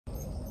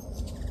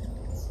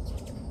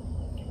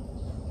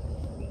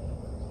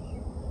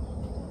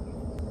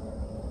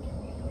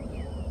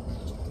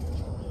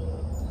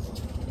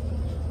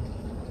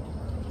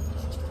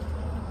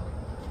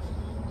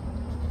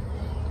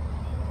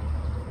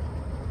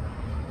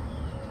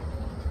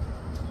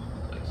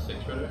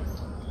Thanks, brother.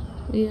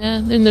 Yeah,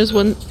 and there's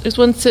one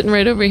sitting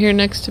right over here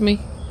next to me.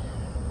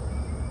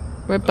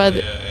 Right by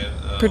the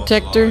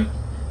protector.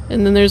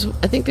 And then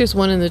I think there's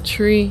one in the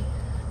tree.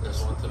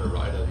 There's one to the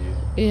right of you.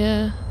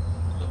 Yeah.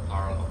 The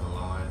power on the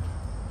line.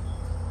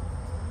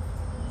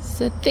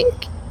 So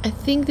I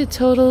think the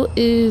total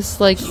is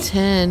like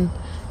 10,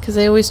 because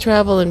I always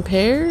travel in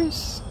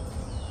pairs.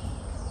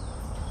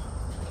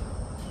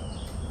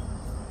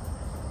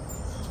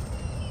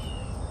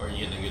 Are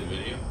you getting a good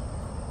video?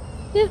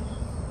 Yeah.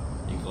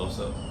 You close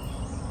up?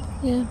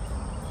 Yeah.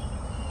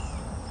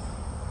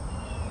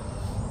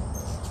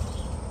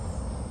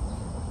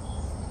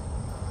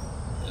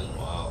 That's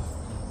wild.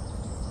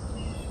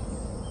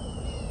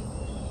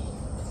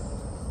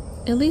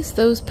 At least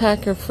those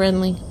pack are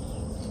friendly.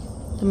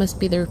 That must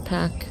be their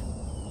pack.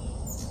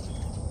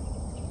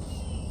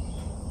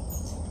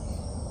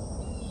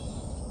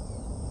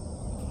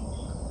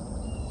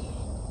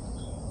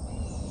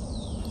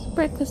 It's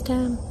breakfast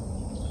time.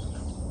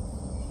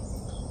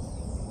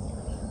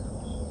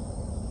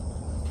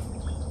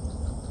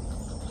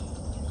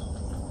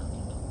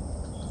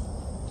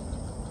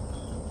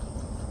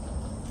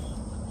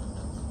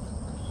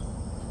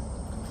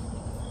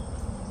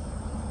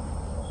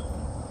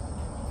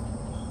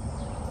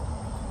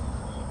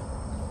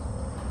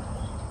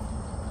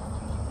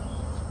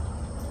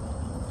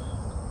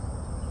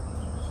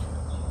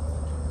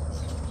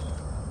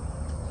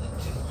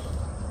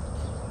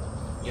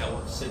 You got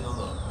one sitting on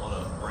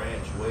a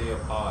branch way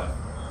up high.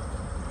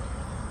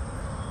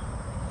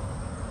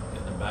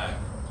 In the back.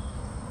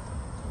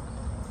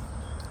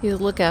 He's a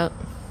lookout.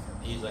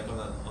 He's like on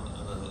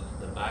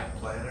the back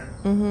planter.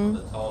 Mm-hmm. On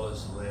the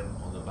tallest limb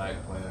on the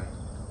back planter.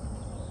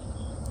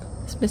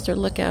 It's Mr.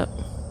 Lookout.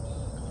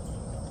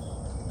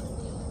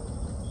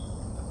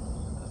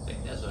 I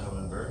think that's a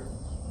hummingbird.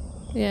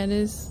 Yeah, it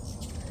is.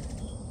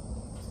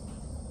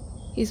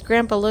 He's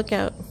Grandpa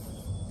Lookout.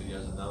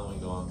 There's another one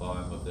going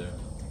by him up there.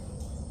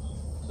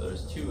 So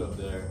there's two up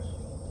there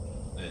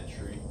in that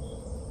tree.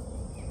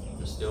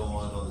 There's still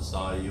one on the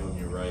side of you on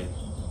your right.